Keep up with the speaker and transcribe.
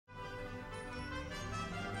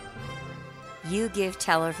You give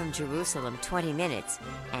Teller from Jerusalem 20 minutes,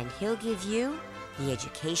 and he'll give you the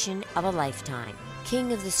education of a lifetime.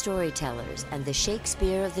 King of the storytellers and the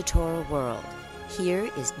Shakespeare of the Torah world. Here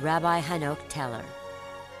is Rabbi Hanoch Teller.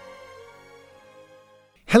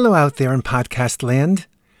 Hello out there in podcast land.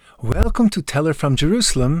 Welcome to Teller from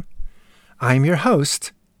Jerusalem. I'm your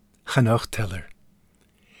host, Hanoch Teller.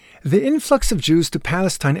 The influx of Jews to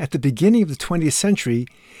Palestine at the beginning of the 20th century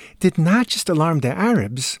did not just alarm the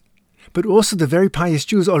Arabs, but also the very pious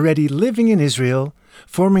Jews already living in Israel,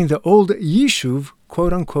 forming the old Yishuv,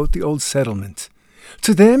 quote-unquote, the old settlement.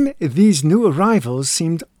 To them, these new arrivals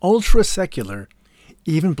seemed ultra-secular,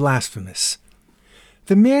 even blasphemous.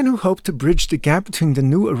 The man who hoped to bridge the gap between the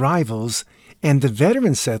new arrivals and the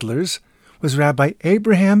veteran settlers was Rabbi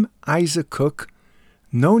Abraham Isaac Kook,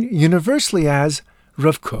 known universally as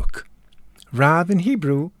Rav Kook. Rav in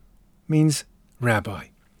Hebrew means rabbi.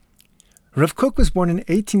 Rav Kook was born in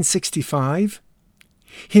 1865.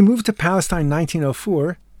 He moved to Palestine in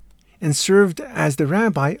 1904 and served as the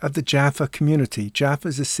rabbi of the Jaffa community. Jaffa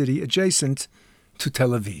is a city adjacent to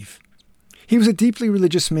Tel Aviv. He was a deeply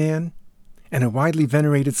religious man and a widely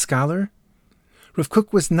venerated scholar. Rav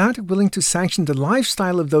Kook was not willing to sanction the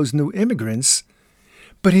lifestyle of those new immigrants,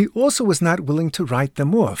 but he also was not willing to write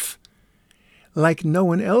them off. Like no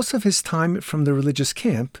one else of his time from the religious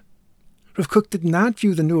camp, Rav Kook did not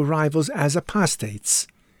view the new arrivals as apostates.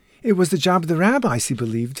 It was the job of the rabbis, he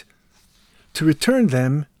believed, to return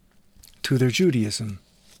them to their Judaism.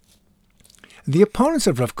 The opponents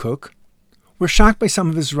of Rav Kook were shocked by some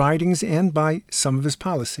of his writings and by some of his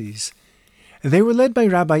policies. They were led by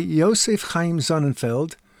Rabbi Yosef Chaim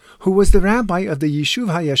Sonnenfeld, who was the rabbi of the Yishuv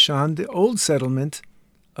HaYashan, the old settlement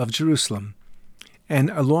of Jerusalem, and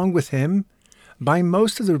along with him, by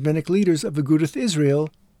most of the rabbinic leaders of Agudath Israel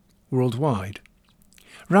worldwide.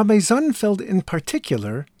 Rabbi Sonnenfeld in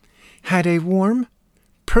particular had a warm,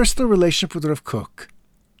 personal relationship with Rav Kook.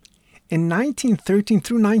 In 1913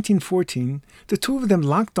 through 1914, the two of them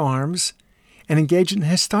locked arms and engaged in a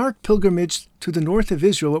historic pilgrimage to the north of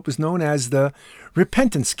Israel, what was known as the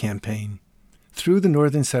Repentance Campaign, through the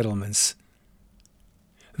northern settlements.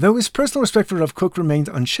 Though his personal respect for Rav Kook remained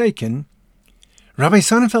unshaken, Rabbi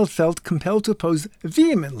Sonnenfeld felt compelled to oppose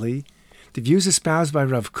vehemently the views espoused by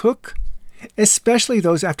Rav Kook, especially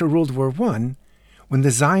those after World War I, when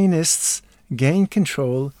the Zionists gained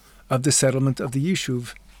control of the settlement of the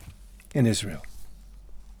Yishuv in Israel.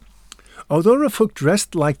 Although Rav Kook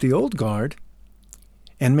dressed like the old guard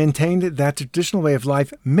and maintained that the traditional way of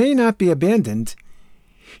life may not be abandoned,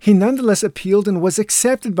 he nonetheless appealed and was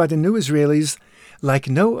accepted by the new Israelis like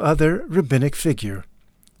no other rabbinic figure.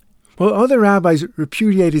 While other rabbis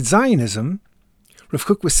repudiated Zionism, Rav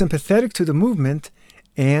Kook was sympathetic to the movement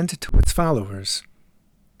and to its followers.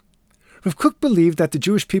 Rav Kook believed that the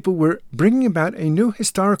Jewish people were bringing about a new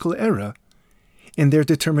historical era in their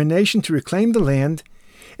determination to reclaim the land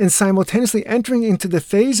and simultaneously entering into the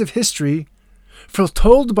phase of history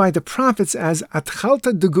foretold by the prophets as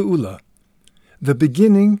Atchalta de Geula, the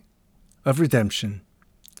beginning of redemption.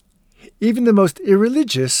 Even the most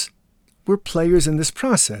irreligious were players in this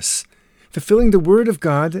process, fulfilling the word of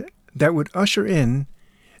God that would usher in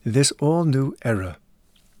this all-new era.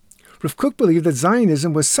 Rav Kook believed that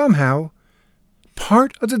Zionism was somehow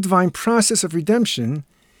part of the divine process of redemption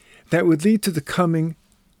that would lead to the coming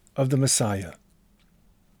of the Messiah.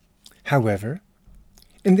 However,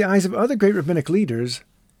 in the eyes of other great rabbinic leaders,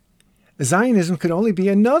 Zionism could only be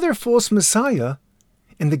another false Messiah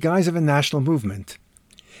in the guise of a national movement.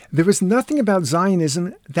 There was nothing about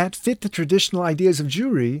Zionism that fit the traditional ideas of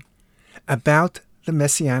Jewry about the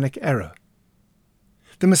Messianic era.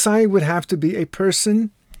 The Messiah would have to be a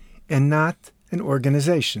person and not an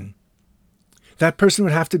organization. That person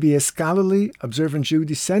would have to be a scholarly, observant Jew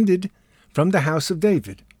descended from the house of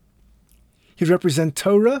David. He'd represent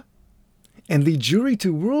Torah and lead Jewry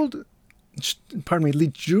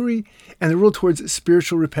and the world towards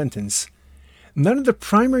spiritual repentance. None of the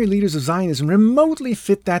primary leaders of Zionism remotely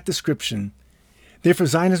fit that description. Therefore,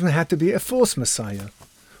 Zionism had to be a false Messiah,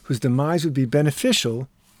 whose demise would be beneficial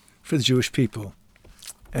for the Jewish people.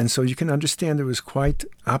 And so you can understand there was quite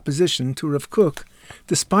opposition to Rav Kook,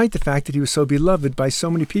 despite the fact that he was so beloved by so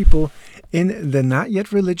many people in the not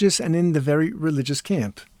yet religious and in the very religious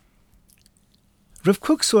camp. Rav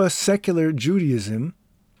Kook saw secular Judaism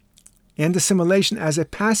and assimilation as a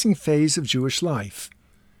passing phase of Jewish life.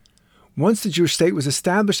 Once the Jewish state was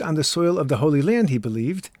established on the soil of the Holy Land, he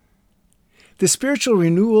believed, the spiritual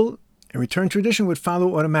renewal and return tradition would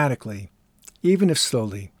follow automatically, even if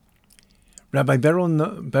slowly. Rabbi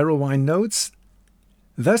Berelwein notes,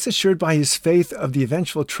 thus assured by his faith of the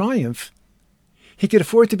eventual triumph, he could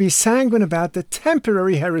afford to be sanguine about the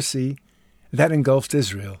temporary heresy that engulfed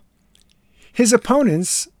Israel. His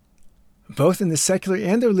opponents, both in the secular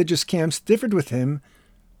and the religious camps, differed with him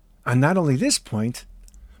on not only this point,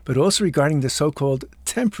 but also regarding the so-called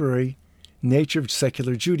temporary nature of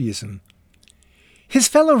secular Judaism. His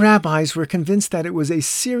fellow rabbis were convinced that it was a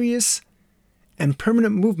serious and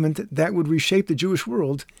permanent movement that would reshape the Jewish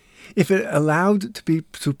world if it allowed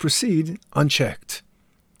to proceed unchecked.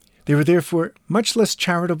 They were therefore much less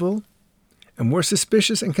charitable and more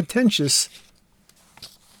suspicious and contentious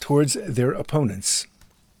towards their opponents.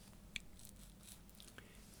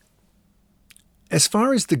 As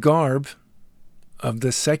far as the garb of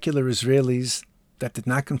the secular Israelis that did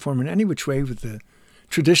not conform in any which way with the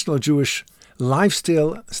traditional Jewish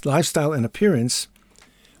lifestyle and appearance,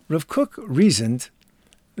 Rav Kook reasoned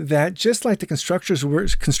that just like the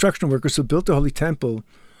construction workers who built the Holy Temple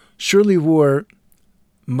surely wore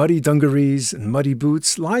muddy dungarees and muddy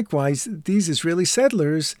boots, likewise, these Israeli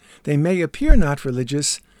settlers, they may appear not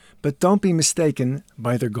religious, but don't be mistaken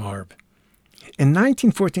by their garb. In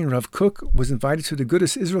 1914, Rav Kook was invited to the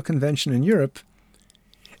Agudas Israel Convention in Europe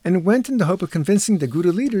and went in the hope of convincing the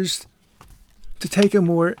Aguda leaders to take a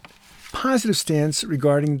more positive stance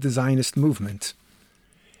regarding the Zionist movement.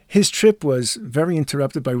 His trip was very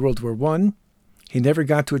interrupted by World War I. He never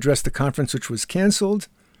got to address the conference, which was canceled.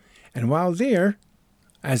 And while there,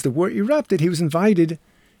 as the war erupted, he was invited.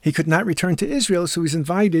 He could not return to Israel, so he was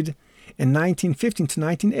invited in 1915 to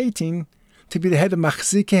 1918 to be the head of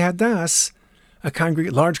Machzikei Hadas,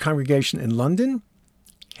 a large congregation in London.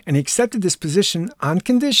 And he accepted this position on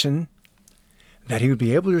condition that he would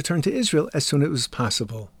be able to return to Israel as soon as it was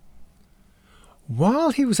possible. While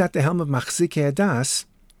he was at the helm of Machzikei Hadas,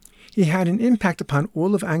 he had an impact upon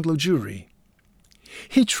all of Anglo Jewry.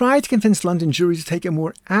 He tried to convince London Jewry to take a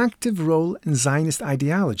more active role in Zionist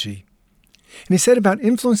ideology. And he said about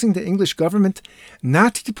influencing the English government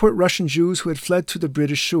not to deport Russian Jews who had fled to the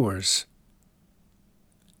British shores.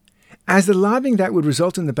 As the lobbying that would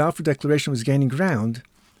result in the Balfour Declaration was gaining ground,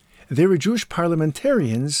 there were Jewish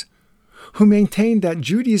parliamentarians who maintained that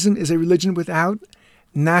Judaism is a religion without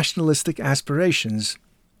nationalistic aspirations.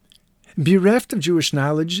 Bereft of Jewish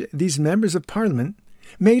knowledge, these members of parliament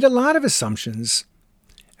made a lot of assumptions,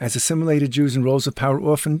 as assimilated Jews in roles of power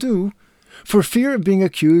often do, for fear of being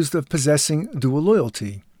accused of possessing dual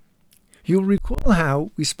loyalty. You'll recall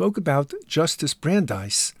how we spoke about Justice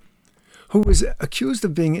Brandeis, who was accused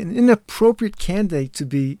of being an inappropriate candidate to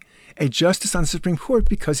be a justice on the Supreme Court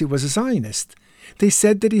because he was a Zionist. They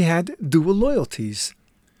said that he had dual loyalties,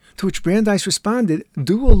 to which Brandeis responded,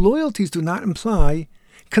 dual loyalties do not imply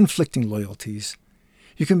conflicting loyalties.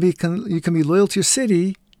 You can be loyal to your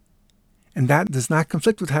city, and that does not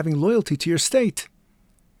conflict with having loyalty to your state.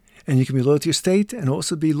 And you can be loyal to your state and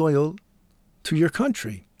also be loyal to your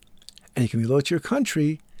country. And you can be loyal to your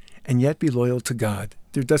country and yet be loyal to God.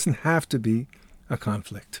 There doesn't have to be a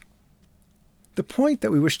conflict. The point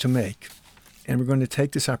that we wish to make, and we're going to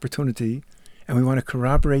take this opportunity and we want to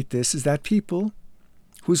corroborate this, is that people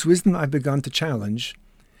whose wisdom I've begun to challenge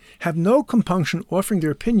have no compunction offering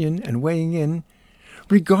their opinion and weighing in,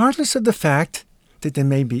 regardless of the fact that they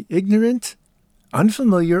may be ignorant,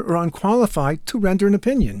 unfamiliar, or unqualified to render an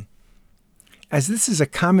opinion. As this is a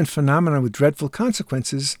common phenomenon with dreadful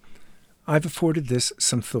consequences, I've afforded this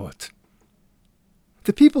some thought.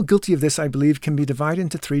 The people guilty of this, I believe, can be divided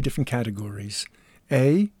into three different categories.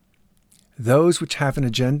 A, those which have an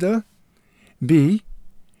agenda. B,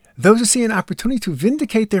 those who see an opportunity to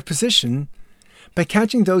vindicate their position by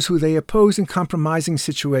catching those who they oppose in compromising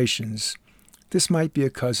situations. This might be a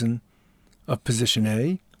cousin of position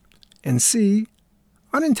A. And C,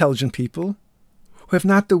 unintelligent people who have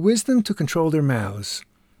not the wisdom to control their mouths.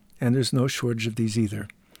 And there's no shortage of these either.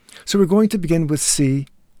 So we're going to begin with C,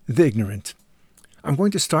 the ignorant. I'm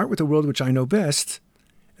going to start with the world which I know best,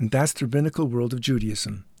 and that's the rabbinical world of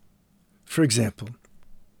Judaism. For example,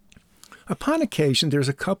 upon occasion there is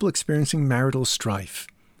a couple experiencing marital strife.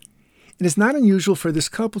 It is not unusual for this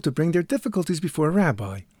couple to bring their difficulties before a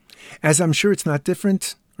rabbi, as I'm sure it's not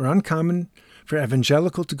different or uncommon for an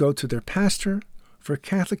evangelical to go to their pastor, for a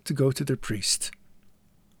Catholic to go to their priest.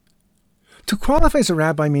 To qualify as a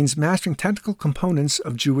rabbi means mastering technical components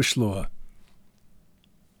of Jewish law.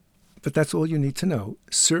 But that's all you need to know,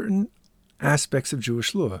 certain aspects of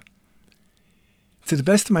Jewish law. To the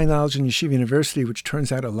best of my knowledge in Yeshiva University, which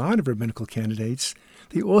turns out a lot of rabbinical candidates,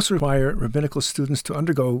 they also require rabbinical students to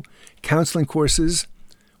undergo counseling courses,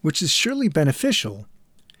 which is surely beneficial,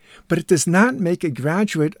 but it does not make a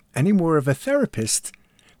graduate any more of a therapist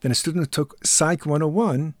than a student who took Psych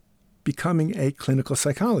 101, becoming a clinical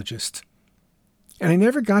psychologist. And I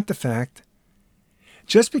never got the fact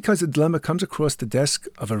Just because a dilemma comes across the desk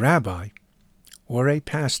of a rabbi, or a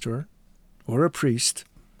pastor, or a priest,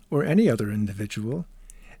 or any other individual,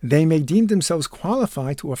 they may deem themselves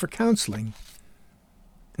qualified to offer counseling.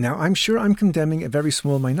 Now, I'm sure I'm condemning a very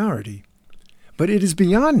small minority, but it is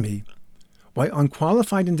beyond me why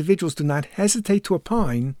unqualified individuals do not hesitate to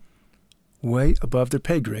opine way above their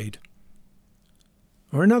pay grade.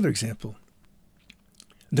 Or another example.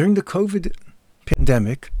 During the COVID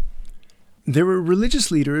pandemic, there were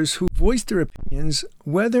religious leaders who voiced their opinions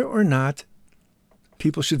whether or not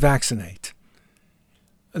people should vaccinate.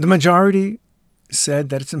 The majority said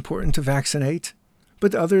that it's important to vaccinate,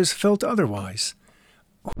 but others felt otherwise.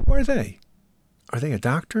 Who are they? Are they a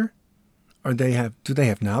doctor? Do they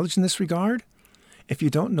have knowledge in this regard? If you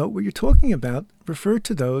don't know what you're talking about, refer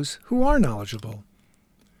to those who are knowledgeable.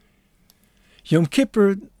 Yom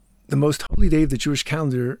Kippur, the most holy day of the Jewish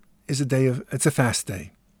calendar, it's a fast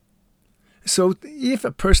day. So if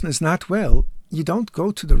a person is not well, you don't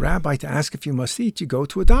go to the rabbi to ask if you must eat, you go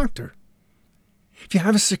to a doctor. If you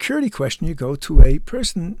have a security question, you go to a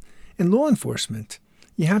person in law enforcement.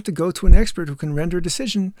 You have to go to an expert who can render a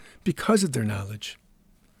decision because of their knowledge.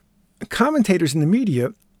 Commentators in the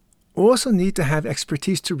media also need to have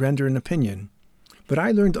expertise to render an opinion, but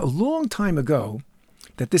I learned a long time ago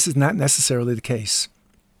that this is not necessarily the case.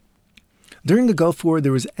 During the Gulf War,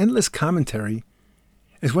 there was endless commentary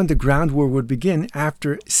as when the ground war would begin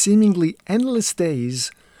after seemingly endless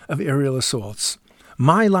days of aerial assaults.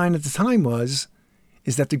 My line at the time is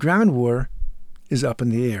that the ground war is up in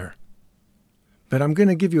the air. But I'm going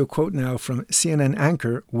to give you a quote now from CNN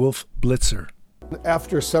anchor Wolf Blitzer.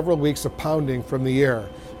 After several weeks of pounding from the air,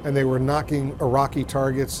 and they were knocking Iraqi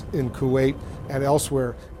targets in Kuwait and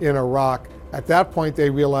elsewhere in Iraq, at that point they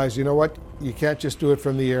realized, you know what, you can't just do it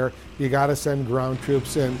from the air, you got to send ground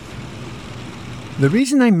troops in. The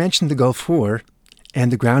reason I mentioned the Gulf War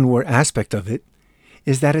and the ground war aspect of it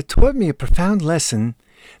is that it taught me a profound lesson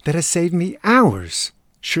that has saved me hours,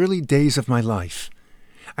 surely days of my life.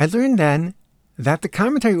 I learned then that the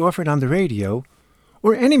commentary offered on the radio,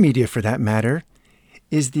 or any media for that matter,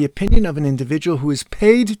 is the opinion of an individual who is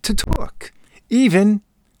paid to talk, even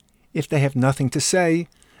if they have nothing to say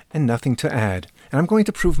and nothing to add. And I'm going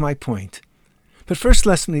to prove my point. But first,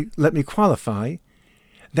 let me qualify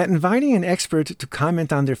that inviting an expert to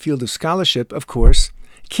comment on their field of scholarship, of course,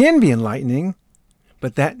 can be enlightening,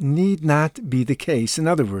 but that need not be the case. In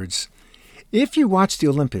other words, if you watch the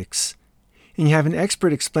Olympics and you have an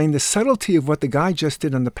expert explain the subtlety of what the guy just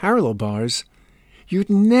did on the parallel bars, you'd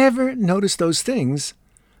never notice those things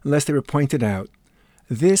unless they were pointed out.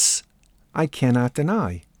 This I cannot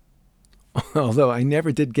deny. Although I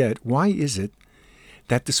never did get, why is it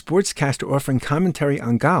that the sportscaster offering commentary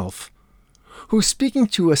on golf, who's speaking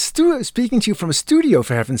to you from a studio,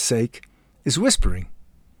 for heaven's sake, is whispering?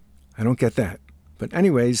 I don't get that. But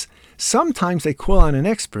anyways, sometimes they call on an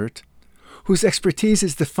expert whose expertise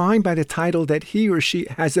is defined by the title that he or she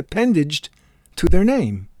has appendaged to their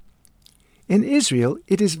name. In Israel,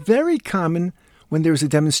 it is very common when there is a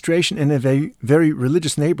demonstration in a very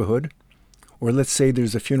religious neighborhood, or let's say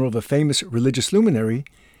there's a funeral of a famous religious luminary,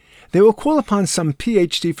 they will call upon some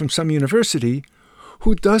PhD from some university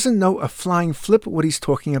who doesn't know a flying flip what he's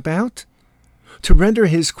talking about to render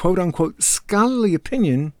his quote-unquote scholarly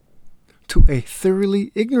opinion to a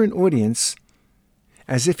thoroughly ignorant audience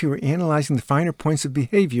as if he were analyzing the finer points of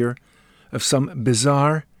behavior of some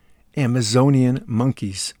bizarre Amazonian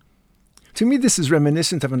monkeys. To me, this is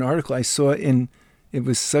reminiscent of an article I saw it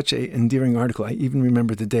was such an endearing article, I even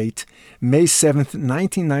remember the date, May 7th,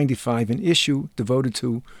 1995, an issue devoted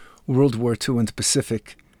to World War II and the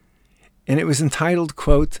Pacific. And it was entitled,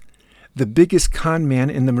 quote, "The Biggest Con Man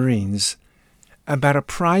in the Marines," about a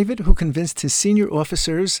private who convinced his senior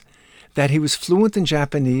officers that he was fluent in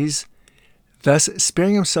Japanese, thus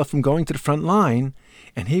sparing himself from going to the front line,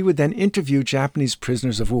 and he would then interview Japanese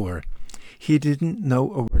prisoners of war. He didn't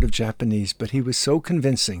know a word of Japanese, but he was so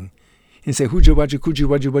convincing. He'd say, "Huja waju kuju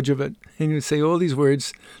waju waju," and he would say all these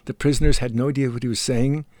words. The prisoners had no idea what he was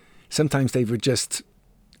saying. Sometimes they would just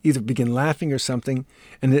either begin laughing or something,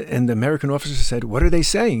 and the American officer said, "What are they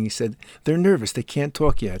saying?" He said, "They're nervous, they can't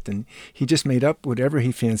talk yet," and he just made up whatever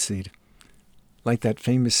he fancied. Like that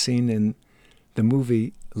famous scene in the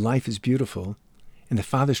movie Life is Beautiful, and the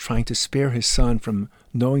father's trying to spare his son from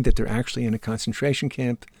knowing that they're actually in a concentration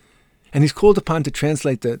camp, and he's called upon to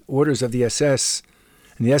translate the orders of the SS,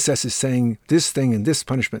 and the SS is saying this thing and this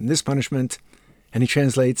punishment, and he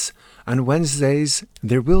translates, "On Wednesdays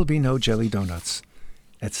there will be no jelly donuts,"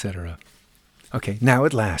 etc. Okay, now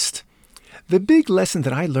at last, the big lesson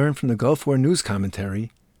that I learned from the Gulf War news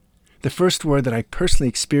commentary, the first war that I personally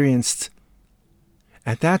experienced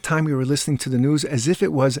At that time, we were listening to the news as if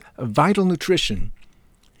it was vital nutrition.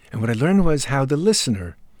 And what I learned was how the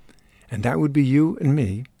listener, and that would be you and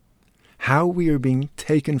me, how we are being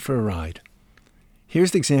taken for a ride.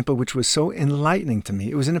 Here's the example which was so enlightening to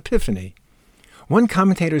me. It was an epiphany. One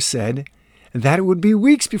commentator said that it would be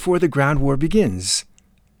weeks before the ground war begins.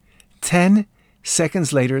 10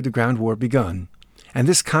 seconds later, the ground war begun. And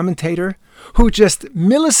this commentator, who just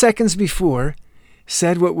milliseconds before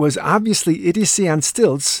said what was obviously idiocy on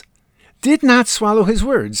stilts, did not swallow his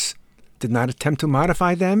words, did not attempt to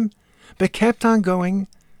modify them, but kept on going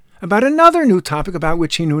about another new topic about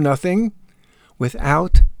which he knew nothing,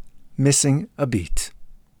 without missing a beat.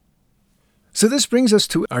 So this brings us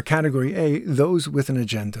to our category A, those with an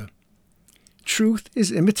agenda. Truth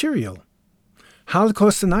is immaterial.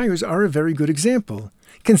 Holocaust deniers are a very good example,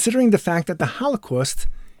 considering the fact that the Holocaust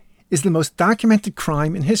is the most documented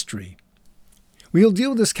crime in history. We'll deal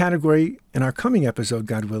with this category in our coming episode,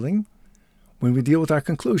 God willing, when we deal with our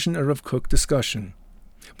conclusion of Rav Kook discussion.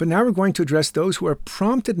 But now we're going to address those who are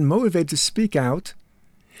prompted and motivated to speak out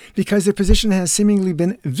because their position has seemingly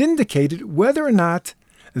been vindicated whether or not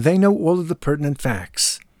they know all of the pertinent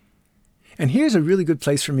facts. And here's a really good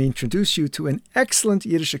place for me to introduce you to an excellent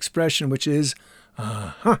Yiddish expression, which is,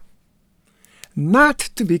 aha. Not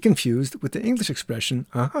to be confused with the English expression,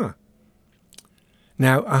 aha.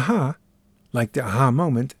 Now, aha, like the aha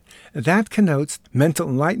moment, that connotes mental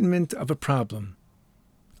enlightenment of a problem,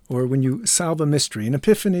 or when you solve a mystery, an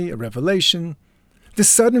epiphany, a revelation, the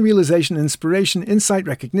sudden realization, inspiration, insight,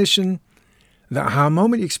 recognition, the aha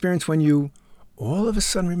moment you experience when you all of a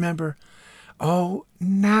sudden remember, oh,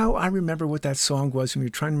 now I remember what that song was when you're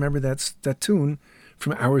trying to remember that tune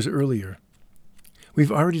from hours earlier.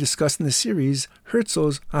 We've already discussed in the series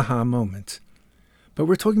Herzl's aha moment. But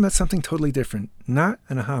we're talking about something totally different. Not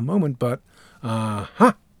an aha moment, but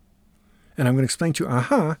aha. And I'm going to explain to you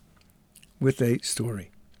aha with a story.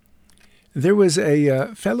 There was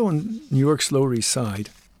a fellow on New York's Lower East Side.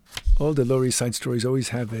 All the Lower East Side stories always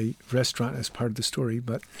have a restaurant as part of the story.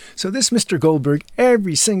 But so this Mr. Goldberg,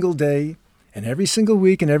 every single day and every single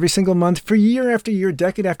week and every single month for year after year,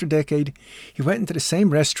 decade after decade, he went into the same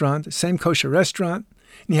restaurant, the same kosher restaurant,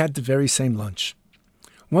 and he had the very same lunch.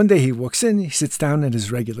 One day he walks in, he sits down at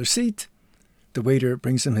his regular seat. The waiter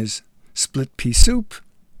brings him his split pea soup.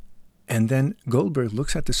 And then Goldberg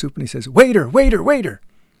looks at the soup and he says, "Waiter, waiter, waiter."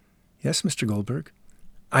 "Yes, Mr. Goldberg,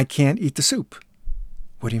 I can't eat the soup."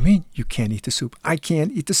 "What do you mean you can't eat the soup?" "I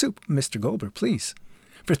can't eat the soup." "Mr. Goldberg, please.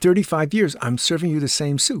 For 35 years, I'm serving you the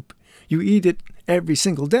same soup. You eat it every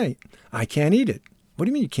single day. I can't eat it." "What do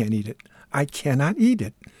you mean you can't eat it?" "I cannot eat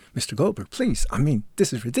it." "Mr. Goldberg, please. I mean,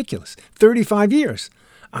 this is ridiculous. 35 years.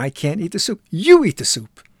 I can't eat the soup." "You eat the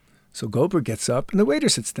soup." So Goldberg gets up and the waiter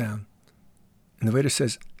sits down. And the waiter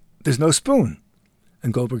says, "There's no spoon."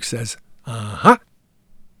 And Goldberg says, "Aha."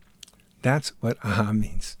 That's what aha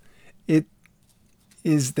means. It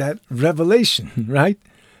is that revelation, right?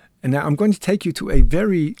 And now I'm going to take you to a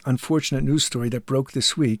very unfortunate news story that broke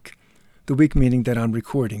this week, the week meaning that I'm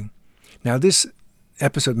recording. Now, this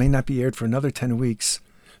episode may not be aired for another 10 weeks,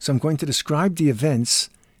 so I'm going to describe the events,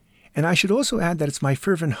 and I should also add that it's my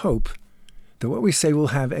fervent hope that what we say will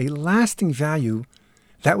have a lasting value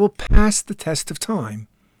that will pass the test of time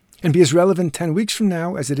and be as relevant 10 weeks from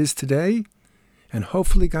now as it is today, and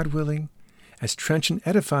hopefully, God willing, as trenchant,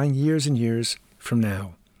 edifying years and years from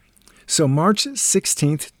now. So March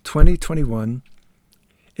 16th, 2021,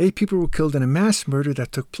 8 people were killed in a mass murder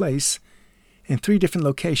that took place in 3 different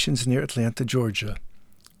locations near Atlanta, Georgia.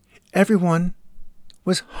 Everyone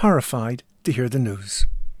was horrified to hear the news.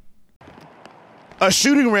 A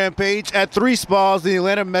shooting rampage at 3 spas in the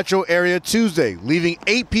Atlanta metro area Tuesday, leaving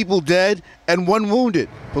 8 people dead and 1 wounded.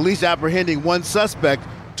 Police apprehending 1 suspect,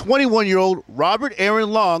 21-year-old Robert Aaron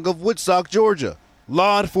Long of Woodstock, Georgia.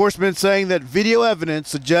 Law enforcement saying that video evidence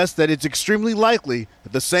suggests that it's extremely likely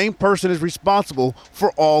that the same person is responsible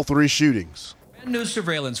for all 3 shootings. New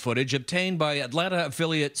surveillance footage obtained by Atlanta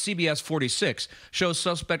affiliate CBS 46 shows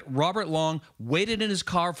suspect Robert Long waited in his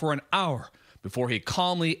car for an hour before he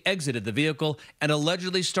calmly exited the vehicle and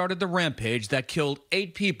allegedly started the rampage that killed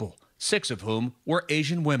 8 people, 6 of whom were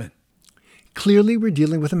Asian women. Clearly, we're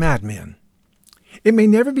dealing with a madman. It may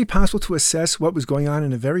never be possible to assess what was going on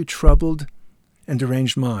in a very troubled and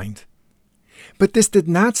deranged mind. But this did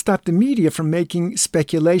not stop the media from making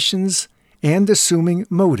speculations and assuming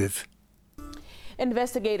motive.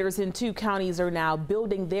 Investigators in 2 counties are now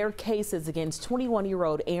building their cases against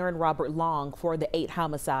 21-year-old Aaron Robert Long for the 8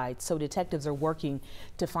 homicides. So detectives are working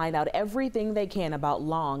to find out everything they can about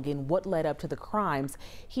Long and what led up to the crimes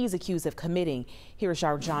he's accused of committing. Here's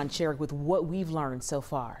our John Sherrick with what we've learned so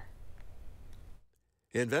far.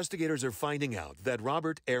 Investigators are finding out that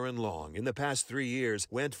Robert Aaron Long, in the past 3 years,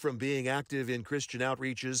 went from being active in Christian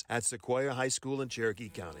outreaches at Sequoia High School in Cherokee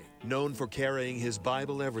County. Known for carrying his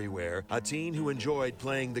Bible everywhere, a teen who enjoyed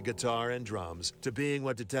playing the guitar and drums, to being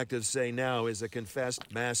what detectives say now is a confessed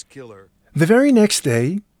mass killer. The very next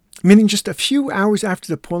day, meaning just a few hours after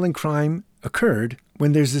the appalling crime occurred,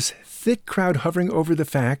 when there's this thick crowd hovering over the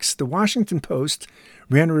facts, the Washington Post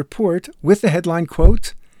ran a report with the headline,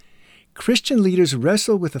 quote, "Christian leaders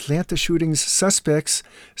wrestle with Atlanta shootings suspects'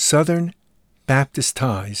 Southern Baptist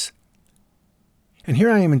ties." And here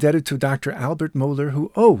I am indebted to Dr. Albert Mohler,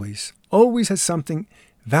 who always has something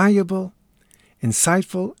valuable,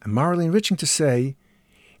 insightful, and morally enriching to say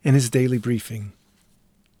in his daily briefing.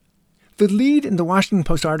 The lead in the Washington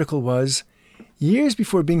Post article was, years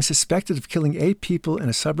before being suspected of killing 8 people in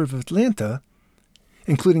a suburb of Atlanta,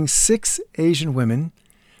 including 6 Asian women,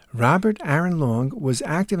 Robert Aaron Long was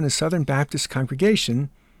active in a Southern Baptist congregation,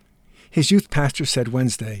 his youth pastor said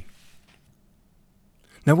Wednesday.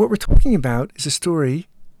 Now, what we're talking about is a story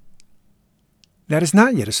that is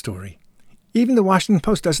not yet a story. Even the Washington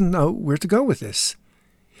Post doesn't know where to go with this.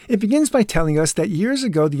 It begins by telling us that years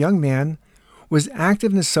ago the young man was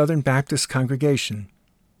active in a Southern Baptist congregation.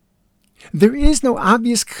 There is no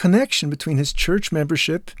obvious connection between his church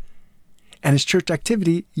membership and his church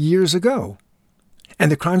activity years ago, and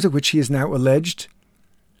the crimes of which he is now alleged,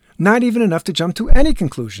 not even enough to jump to any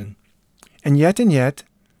conclusion. And yet,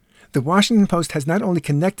 the Washington Post has not only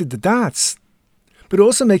connected the dots, but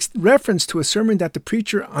also makes reference to a sermon that the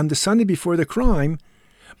preacher on the Sunday before the crime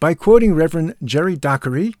by quoting Reverend Jerry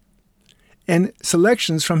Dockery and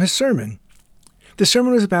selections from his sermon. The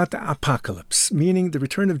sermon was about the apocalypse, meaning the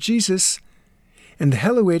return of Jesus and the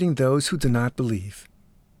hell awaiting those who do not believe.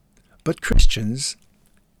 But Christians,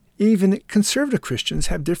 even conservative Christians,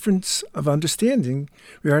 have difference of understanding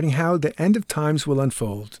regarding how the end of times will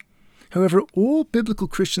unfold. However, all biblical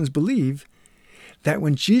Christians believe that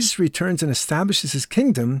when Jesus returns and establishes his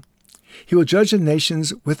kingdom, he will judge the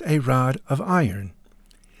nations with a rod of iron.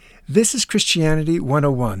 This is Christianity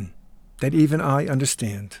 101, that even I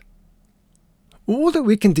understand. All that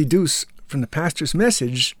we can deduce from the pastor's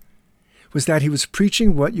message was that he was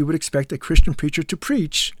preaching what you would expect a Christian preacher to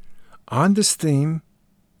preach on this theme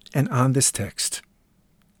and on this text.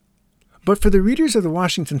 But for the readers of the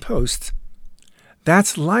Washington Post,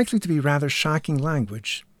 that's likely to be rather shocking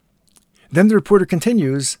language. Then the reporter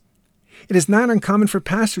continues, "It is not uncommon for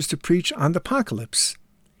pastors to preach on the apocalypse,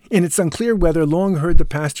 and it's unclear whether Long heard the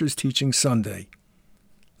pastor's teaching Sunday."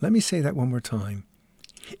 Let me say that one more time.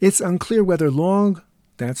 It's unclear whether Long,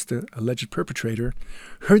 that's the alleged perpetrator,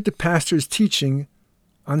 heard the pastor's teaching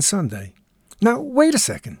on Sunday. Now, wait a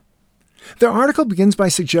second. The article begins by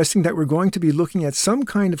suggesting that we're going to be looking at some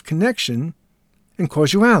kind of connection and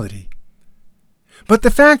causality. But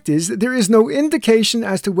the fact is that there is no indication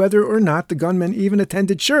as to whether or not the gunman even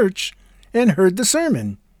attended church and heard the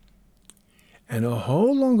sermon. And a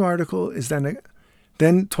whole long article is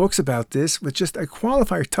then talks about this with just a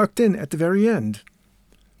qualifier tucked in at the very end.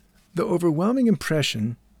 The overwhelming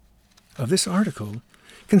impression of this article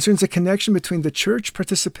concerns a connection between the church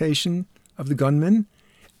participation of the gunman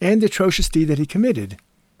and the atrocious deed that he committed.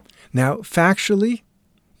 Now, factually,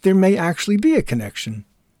 there may actually be a connection,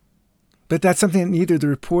 but that's something that neither the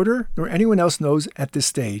reporter nor anyone else knows at this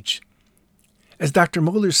stage. As Dr.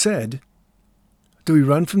 Mohler said, do we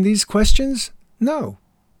run from these questions? No,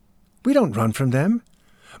 we don't run from them,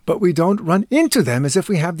 but we don't run into them as if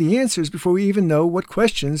we have the answers before we even know what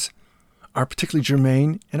questions are particularly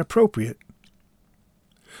germane and appropriate.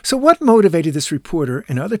 So what motivated this reporter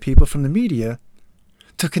and other people from the media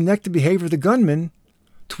to connect the behavior of the gunman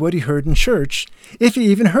to what he heard in church, if he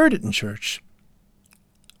even heard it in church?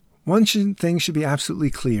 One thing should be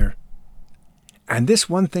absolutely clear, and this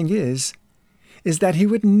one thing is that he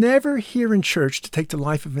would never hear in church to take the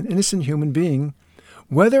life of an innocent human being,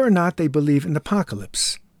 whether or not they believe in the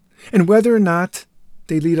apocalypse, and whether or not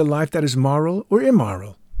they lead a life that is moral or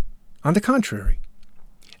immoral. On the contrary,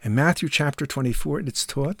 in Matthew chapter 24, it's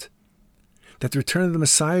taught that the return of the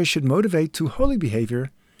Messiah should motivate to holy behavior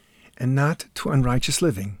and not to unrighteous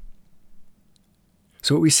living.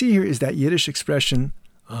 So what we see here is that Yiddish expression,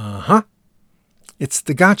 it's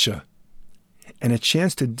the gotcha, and a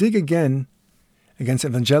chance to dig again against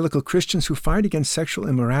evangelical Christians who fight against sexual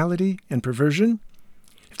immorality and perversion,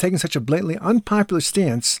 have taken such a blatantly unpopular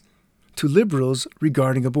stance to liberals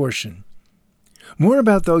regarding abortion. More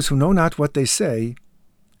about those who know not what they say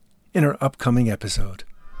in our upcoming episode.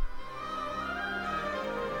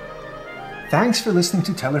 Thanks for listening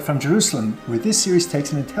to Teller from Jerusalem, where this series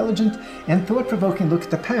takes an intelligent and thought-provoking look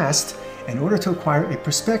at the past in order to acquire a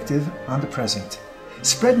perspective on the present.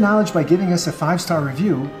 Spread knowledge by giving us a 5-star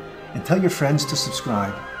review and tell your friends to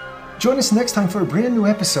subscribe. Join us next time for a brand new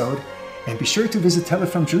episode, and be sure to visit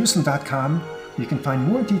tellerfromjerusalem.com where you can find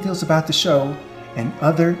more details about the show and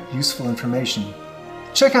other useful information.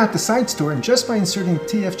 Check out the site store, and just by inserting the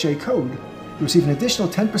TFJ code, you receive an additional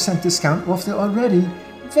 10% discount off the already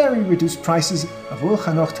very reduced prices of all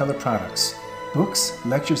Hanoch Teller products, books,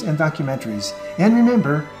 lectures, and documentaries. And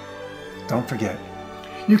remember, don't forget,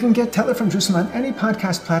 you can get Teller from Jerusalem on any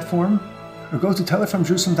podcast platform, or go to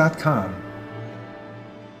tellerfromjerusalem.com.